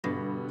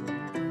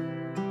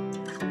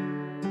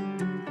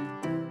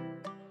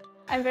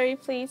I'm very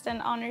pleased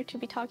and honored to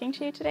be talking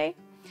to you today.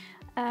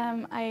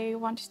 I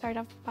want to start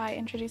off by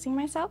introducing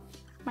myself.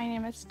 My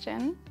name is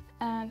Jin,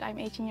 and I'm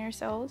 18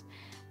 years old,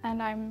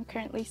 and I'm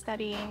currently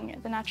studying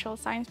the natural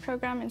science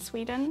program in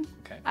Sweden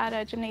at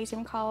a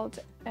gymnasium called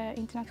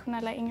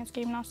Internationella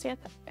Engelska Gymnasiet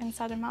in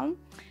Södermalm.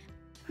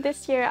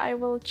 This year I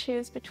will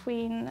choose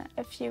between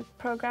a few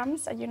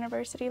programs at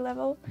university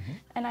level,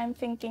 and I'm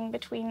thinking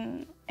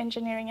between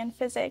engineering and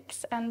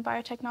physics and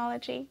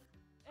biotechnology.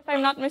 If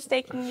I'm not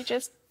mistaken, you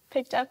just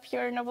picked up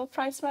your Nobel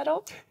Prize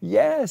medal?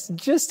 Yes,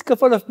 just a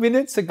couple of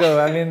minutes ago.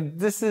 I mean,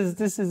 this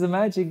is a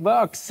magic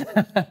box.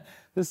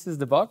 This is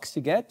the box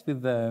you get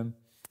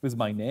with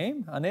my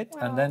name on it,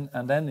 wow.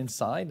 and then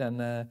inside, and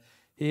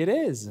here it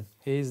is.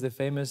 Here's the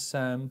famous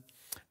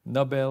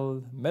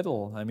Nobel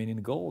medal. I mean,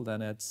 in gold,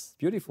 and it's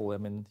beautiful. I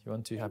mean, you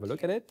want to have a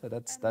look at it?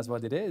 That's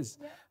what it is.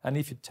 Yeah. And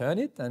if you turn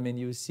it, I mean,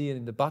 you see it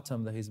in the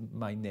bottom. There is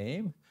my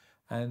name,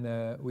 and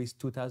with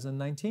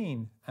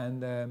 2019,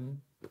 and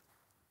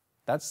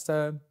that's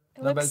the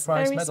Nobel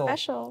Prize medal.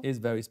 Special. It's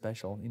very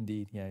special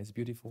indeed. Yeah, it's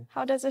beautiful.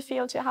 How does it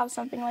feel to have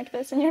something like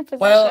this in your possession?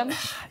 Well,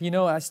 you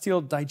know, I'm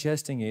still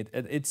digesting it.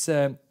 It's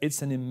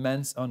an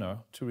immense honor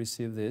to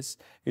receive this.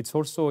 It's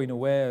also, in a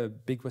way, a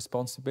big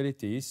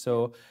responsibility.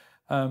 So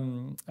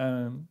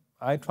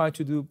I try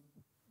to do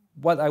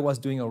what I was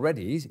doing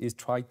already, is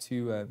try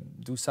to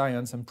do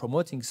science and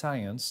promoting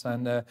science,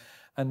 and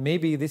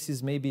maybe this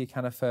is maybe a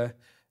kind of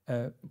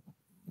a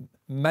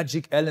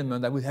magic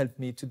element that will help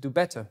me to do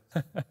better.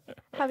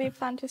 Have you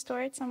planned to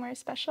store it somewhere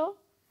special,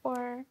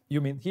 or?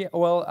 You mean here?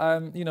 Well,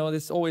 you know,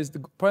 there's always the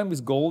problem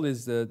with gold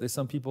is there's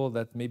some people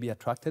that may be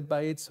attracted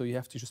by it, so you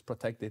have to just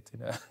protect it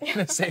in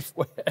a safe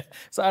way.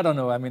 So I don't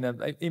know. I mean,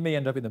 it may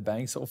end up in the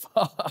bank so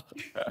far.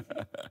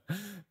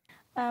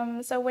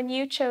 So when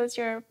you chose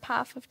your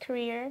path of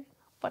career,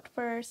 what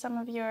were some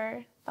of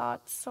your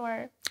thoughts,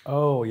 or?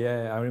 Oh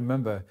yeah, I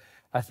remember.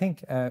 I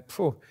think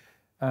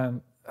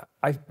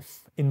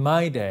in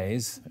my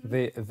days,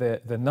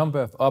 the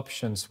number of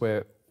options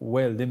were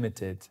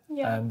limited,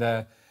 and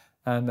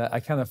I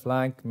kind of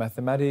liked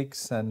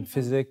mathematics and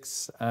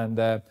physics, and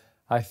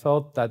I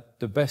thought that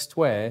the best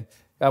way,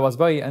 I was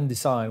very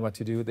undecided what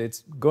to do,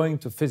 that going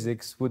to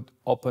physics would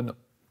open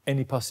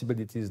any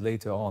possibilities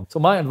later on. So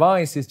my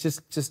advice is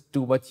just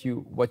do what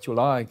you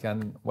like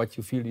and what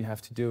you feel you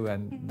have to do,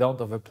 and don't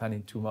overplan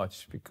it too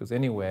much, because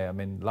anyway, I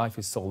mean, life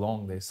is so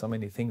long, there's so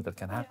many things that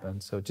can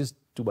happen, so just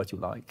do what you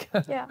like.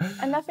 Yeah,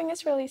 and nothing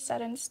is really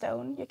set in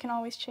stone. You can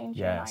always change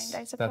your mind,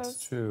 I suppose.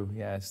 That's true,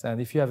 yes.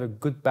 And if you have a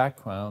good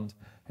background,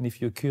 and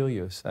if you're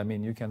curious, I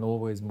mean, you can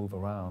always move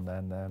around,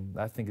 and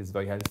I think it's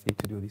very healthy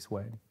to do this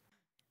way.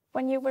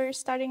 When you were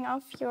starting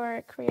off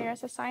your career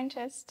as a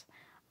scientist,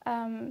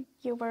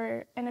 you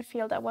were in a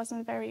field that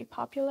wasn't very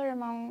popular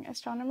among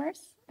astronomers,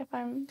 if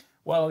I'm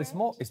Well, it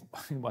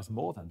was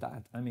more than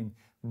that. I mean,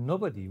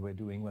 nobody were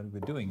doing what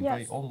we're doing,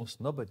 almost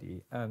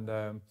nobody. And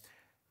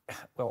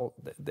well,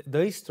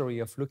 the history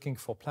of looking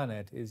for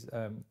planet is,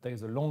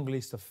 there's a long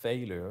list of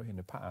failure in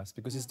the past,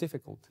 because it's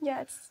difficult.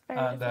 Yeah, it's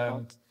very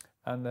difficult.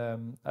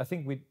 And I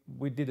think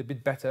we did a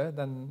bit better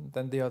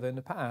than the other in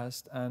the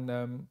past. And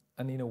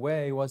in a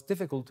way, it was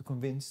difficult to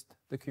convince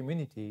the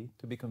community,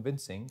 to be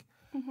convincing,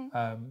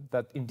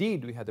 that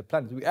indeed we had a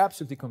planet. We're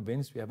absolutely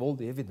convinced, we have all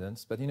the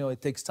evidence, but you know,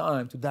 it takes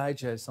time to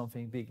digest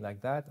something big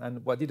like that.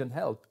 And what didn't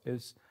help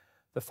is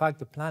the fact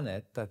the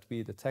planet that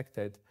we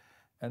detected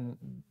and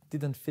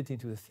didn't fit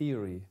into the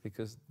theory,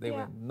 because there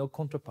were no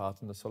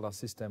counterparts in the solar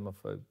system of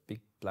a big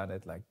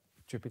planet like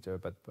Jupiter,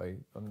 but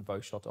on a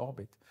very short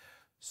orbit.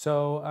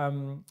 So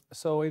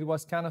so it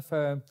was kind of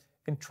an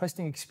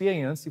interesting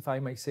experience, if I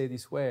may say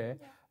this way.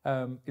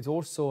 It's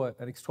also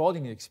an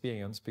extraordinary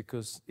experience,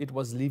 because it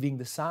was living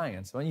the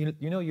science. When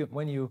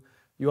when you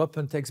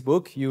open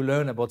textbook, you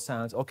learn about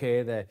science.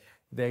 Okay,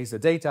 there is the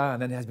data,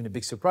 and then there has been a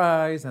big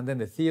surprise, and then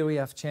the theory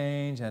have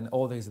changed, and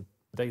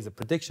there is a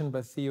prediction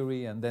by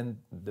theory, and then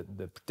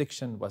the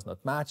prediction was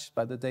not matched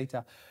by the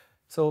data.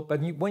 So,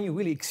 but when you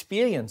really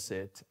experience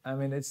it, I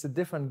mean, it's a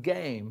different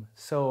game.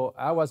 So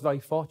I was very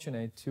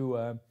fortunate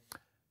to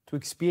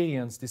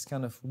experience this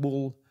kind of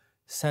whole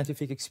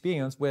scientific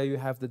experience, where you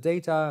have the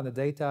data, and the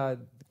data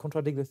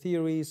contradict the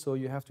theory, so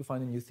you have to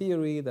find a new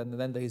theory, then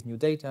there is new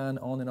data, and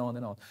on and on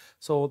and on.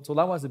 So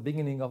that was the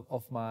beginning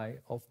of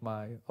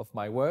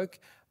my work,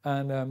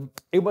 and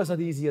it was not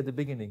easy at the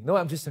beginning. No,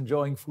 I'm just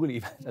enjoying fully,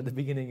 but at the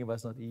beginning it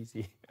was not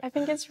easy. I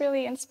think it's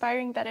really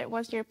inspiring that it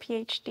was your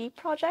PhD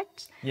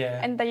project,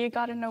 and that you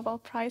got a Nobel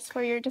Prize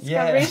for your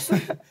discoveries.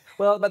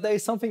 Well, but there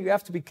is something you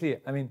have to be clear.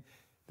 I mean,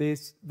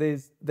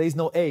 there's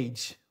no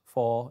age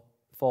for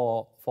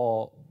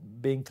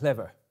being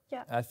clever.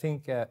 Yeah. I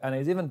think, and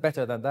it's even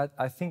better than that.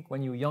 I think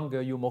when you're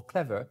younger, you're more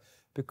clever,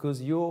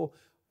 because you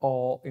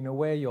are, in a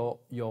way, your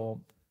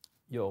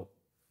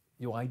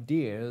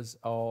ideas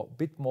are a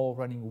bit more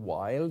running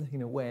wild,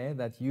 in a way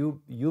that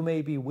you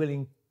may be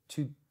willing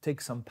to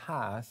take some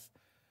path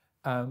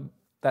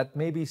that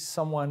maybe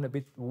someone a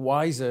bit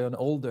wiser and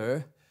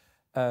older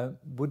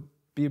would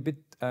be a bit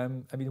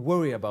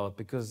worried about,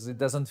 because it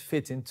doesn't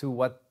fit into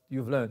what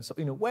you've learned. So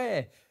in a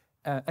way,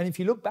 And if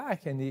you look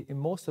back in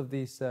most of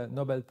these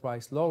Nobel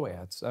Prize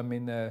laureates, I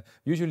mean,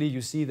 usually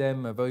you see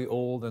them very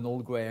old and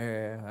old gray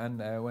hair,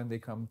 and when they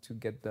come to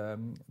get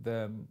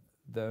the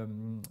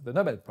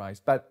Nobel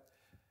Prize.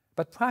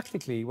 But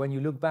practically, when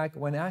you look back,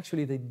 when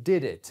actually they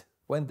did it,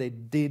 when they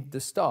did the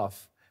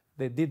stuff,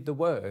 they did the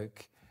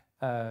work,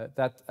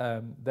 that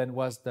then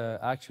was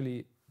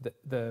actually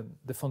the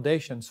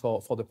foundations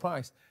for the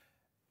prize.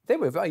 They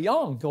were very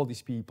young, all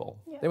these people.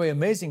 Yeah. They were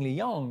amazingly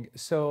young.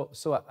 So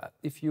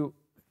if you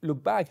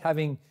look back,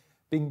 having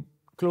been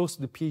close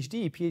to the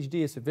PhD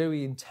is a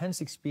very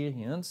intense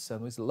experience,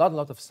 and with a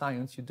lot of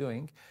science you're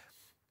doing.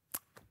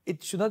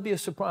 It should not be a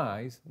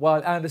surprise.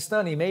 Well, I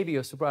understand it may be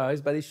a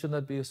surprise, but it should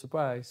not be a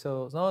surprise.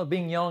 So no,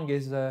 being young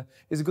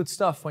is good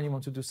stuff when you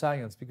want to do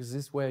science, because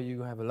this is where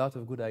you have a lot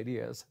of good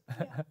ideas.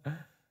 Yeah.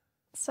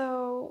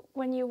 So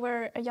when you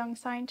were a young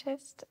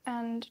scientist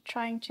and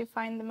trying to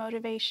find the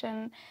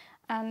motivation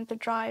and the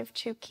drive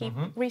to keep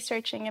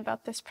researching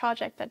about this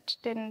project that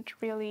didn't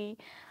really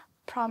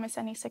promise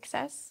any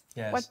success,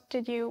 yes.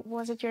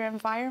 Was it your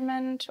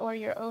environment or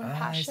your own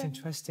passion? It's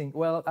interesting.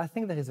 Well, I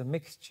think there is a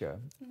mixture.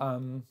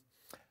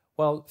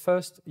 Well,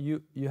 first,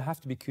 you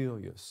have to be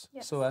curious.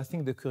 Yes. So I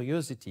think the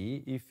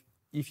curiosity,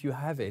 if you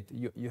have it,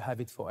 you have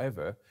it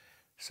forever.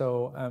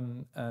 So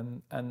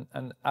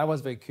and I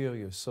was very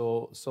curious.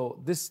 So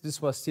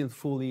this was still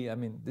fully. I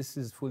mean, this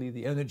is fully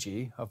the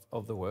energy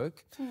of the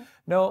work.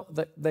 Now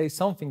there is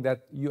something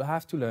that you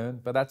have to learn,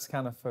 but that's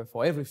kind of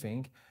for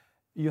everything.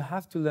 You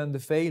have to learn the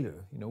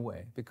failure in a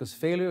way, because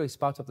failure is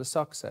part of the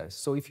success.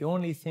 So if you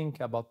only think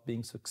about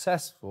being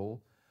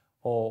successful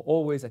or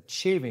always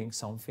achieving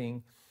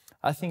something,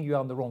 I think you are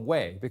on the wrong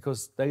way,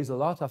 because there is a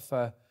lot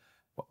of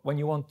when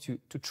you want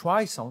to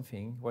try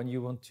something, when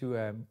you want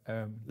to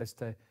let's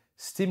say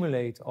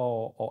stimulate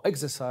or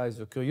exercise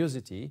your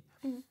curiosity,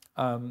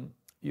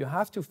 you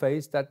have to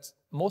face that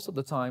most of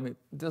the time it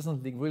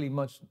doesn't lead really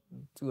much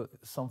to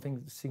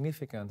something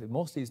significant. It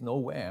mostly is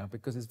nowhere,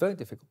 because it's very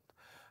difficult.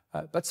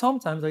 But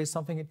sometimes there is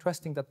something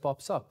interesting that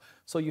pops up.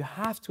 So you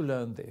have to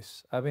learn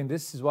this. I mean,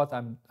 this is what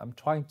I'm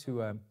trying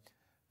to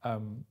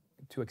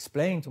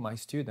explain to my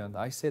student.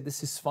 I say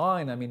this is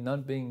fine. I mean,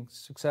 not being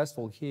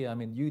successful here. I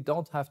mean, you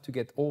don't have to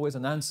get always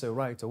an answer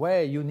right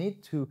away. You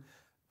need to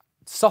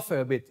suffer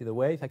a bit in a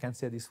way, if I can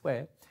say this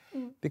way,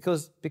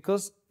 because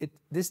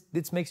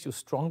this makes you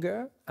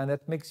stronger, and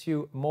that makes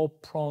you more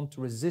prone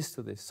to resist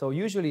to this. So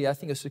usually, I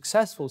think a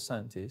successful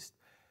scientist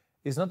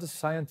is not a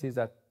scientist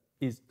that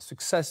is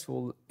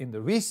successful in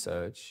the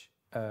research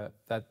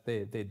that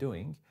they're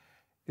doing.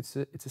 It's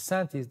a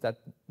scientist that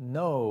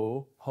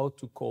know how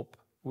to cope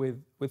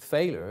with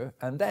failure,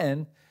 and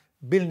then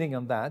building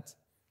on that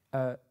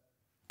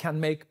can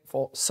make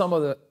for some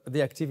of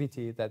the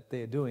activity that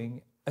they're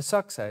doing a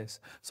success.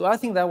 So I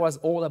think that was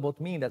all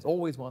about me. That's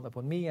always one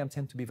about me. I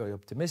tend to be very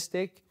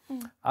optimistic.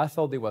 I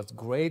thought it was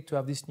great to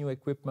have this new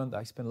equipment.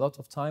 I spent a lot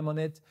of time on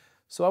it.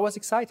 So I was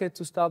excited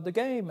to start the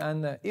game,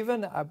 and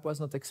even I was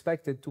not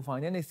expected to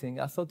find anything.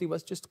 I thought it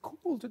was just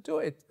cool to do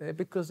it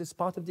because it's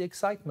part of the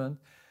excitement.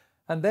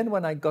 And then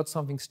when I got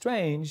something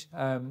strange,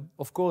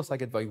 of course I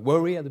get very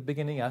worried at the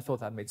beginning. I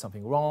thought I made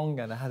something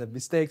wrong and I had a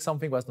mistake,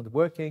 something was not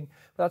working.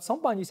 But at some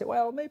point you say,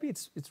 well, maybe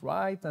it's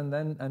right, and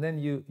then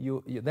you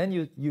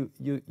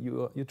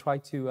try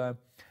to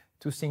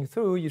think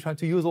through. You try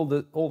to use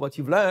all what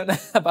you've learned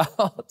about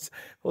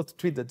how to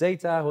treat the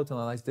data, how to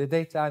analyze the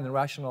data in a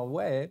rational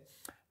way.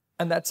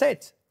 And that's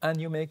it, and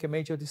you make a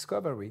major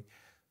discovery.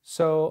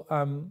 So,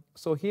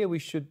 so here we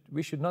should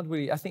not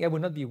really. I think I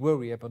would not be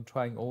worried about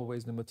trying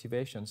always the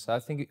motivations. I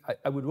think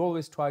I would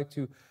always try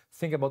to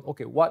think about,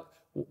 okay,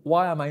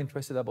 why am I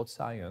interested about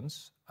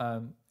science,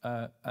 and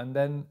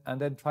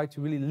then try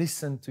to really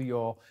listen to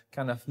your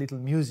kind of little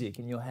music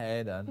in your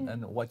head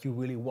and what you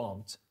really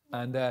want,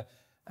 and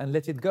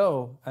let it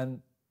go,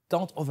 and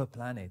don't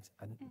overplan it.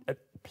 And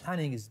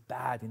planning is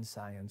bad in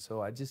science.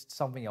 So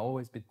something I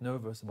always a bit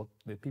nervous about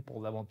the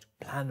people that want to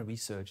plan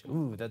research.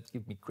 Ooh, that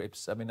gives me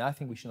creeps. I mean, I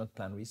think we should not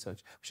plan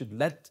research. We should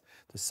let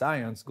the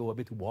science go a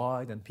bit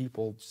wide, and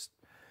people just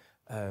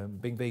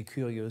being very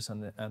curious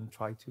and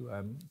try to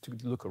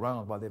look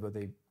around whatever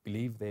they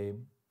believe they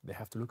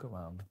have to look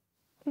around.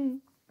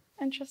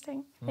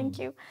 Interesting. Thank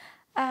you.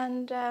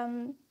 And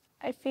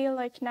I feel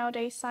like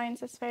nowadays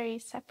science is very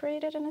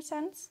separated in a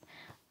sense.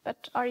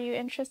 But are you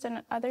interested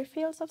in other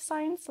fields of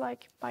science,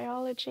 like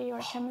biology or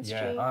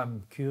chemistry? Yeah,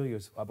 I'm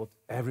curious about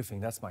everything.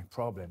 That's my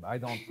problem. I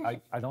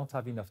don't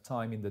have enough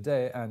time in the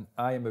day, and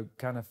I am a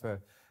kind of a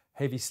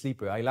heavy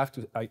sleeper. I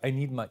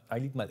need my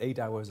 8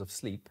 hours of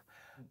sleep.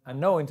 And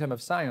now, in terms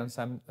of science,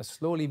 I'm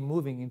slowly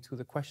moving into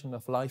the question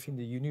of life in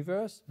the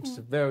universe, which is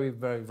a very,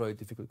 very, very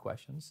difficult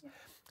question. Yeah.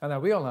 And I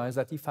realized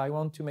that if I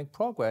want to make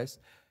progress,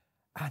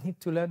 I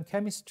need to learn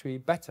chemistry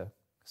better.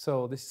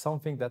 So this is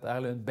something that I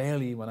learned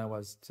barely when I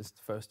was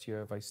just first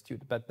year of a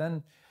student. But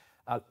then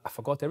I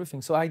forgot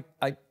everything. So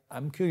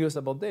I'm curious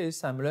about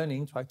this. I'm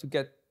learning, trying to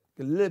get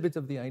a little bit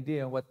of the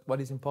idea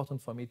what is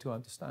important for me to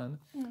understand.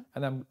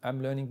 And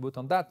I'm learning both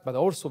on that, but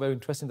also very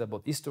interested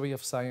about history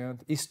of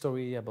science,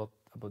 history about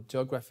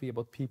geography,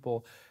 about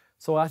people.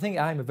 So I think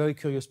I'm a very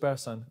curious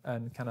person,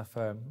 and kind of,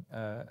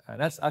 and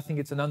that's, I think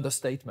it's an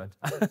understatement.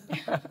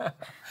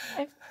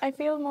 I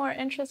feel more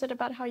interested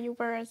about how you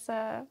were as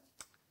a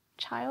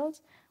child.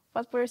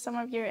 What were some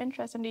of your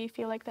interests, and do you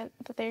feel like that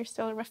they're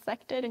still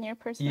reflected in your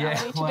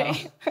personality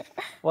today?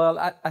 Well,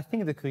 I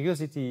think the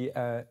curiosity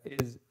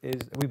is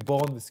we're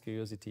born with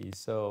curiosity.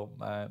 So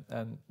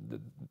and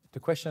the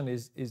question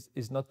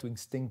is not to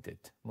instinct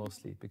it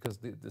mostly, because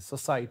the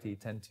society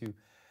tend to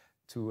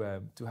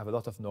have a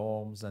lot of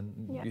norms, and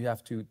you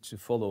have to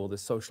follow the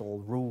social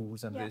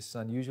rules and this,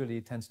 and usually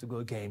it tends to go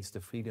against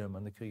the freedom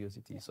and the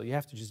curiosity. So you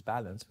have to just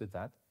balance with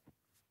that.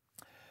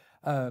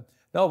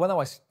 No, when I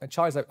was a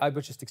child, I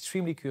was just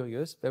extremely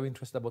curious, very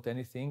interested about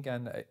anything,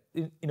 and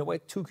in a way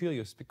too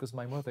curious, because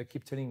my mother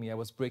kept telling me I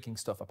was breaking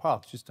stuff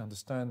apart just to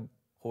understand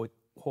how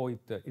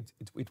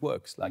it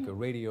works, like a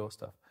radio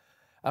stuff.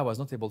 I was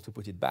not able to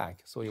put it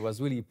back, so it was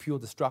really pure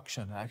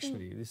destruction.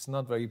 Actually, it's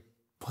not very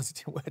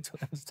positive way to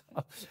learn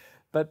stuff.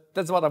 But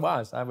that's what I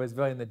was. I was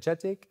very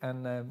energetic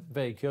and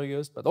very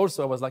curious, but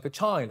also I was like a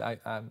child.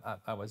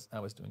 I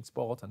was doing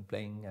sport and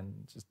playing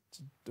and just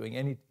doing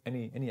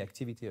any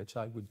activity a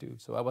child would do.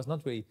 So I was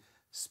not very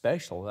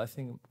special. I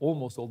think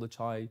almost all the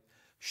child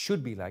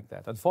should be like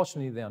that.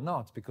 Unfortunately, they are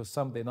not, because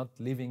they're not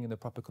living in the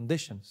proper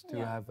conditions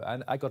to have.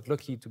 And I got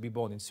lucky to be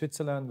born in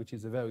Switzerland, which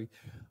is a very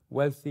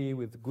wealthy,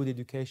 with good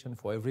education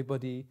for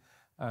everybody.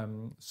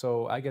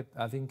 So I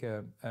think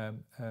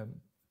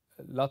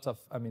lots of,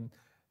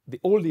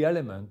 all the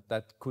element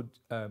that could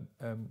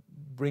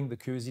bring the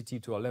curiosity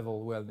to a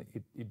level where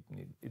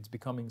it's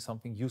becoming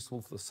something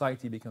useful for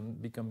society,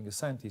 becoming a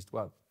scientist,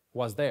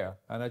 was there,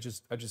 and I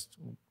just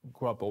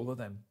grew up all of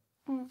them.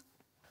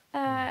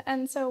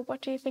 And so,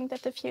 what do you think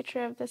that the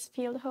future of this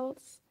field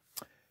holds?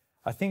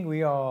 I think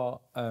we are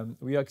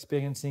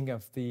experiencing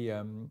of the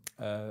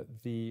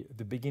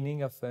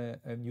beginning of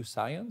a new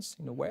science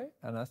in a way,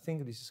 and I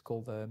think this is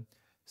called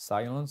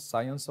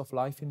science of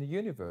life in the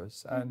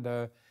universe,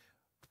 and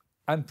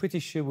I'm pretty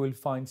sure we'll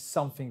find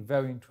something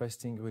very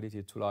interesting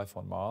related to life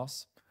on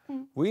Mars.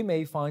 We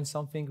may find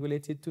something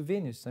related to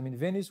Venus.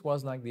 Venus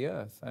was like the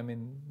Earth.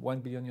 1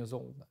 billion years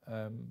old,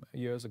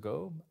 years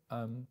ago.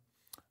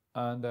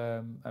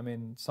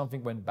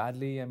 Something went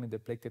badly. The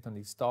plate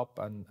tectonic stopped,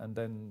 and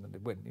then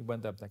it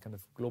went up, that kind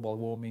of global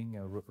warming,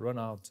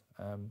 run-out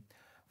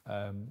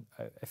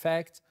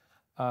effect.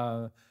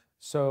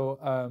 So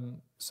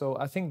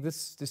I think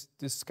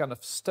this kind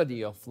of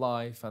study of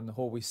life and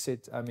how we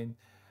sit,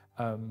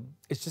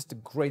 it's just a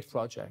great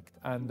project,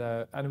 and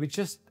we're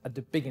just at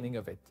the beginning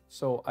of it.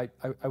 So I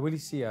really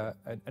see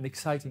an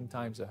exciting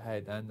times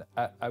ahead, and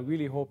I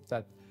really hope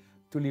that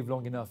to live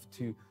long enough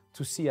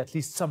to see at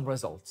least some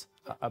results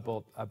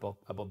about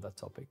that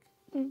topic.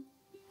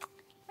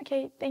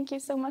 Okay, thank you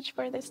so much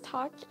for this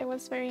talk. It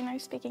was very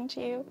nice speaking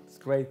to you. It's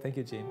great. Thank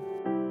you, Jean.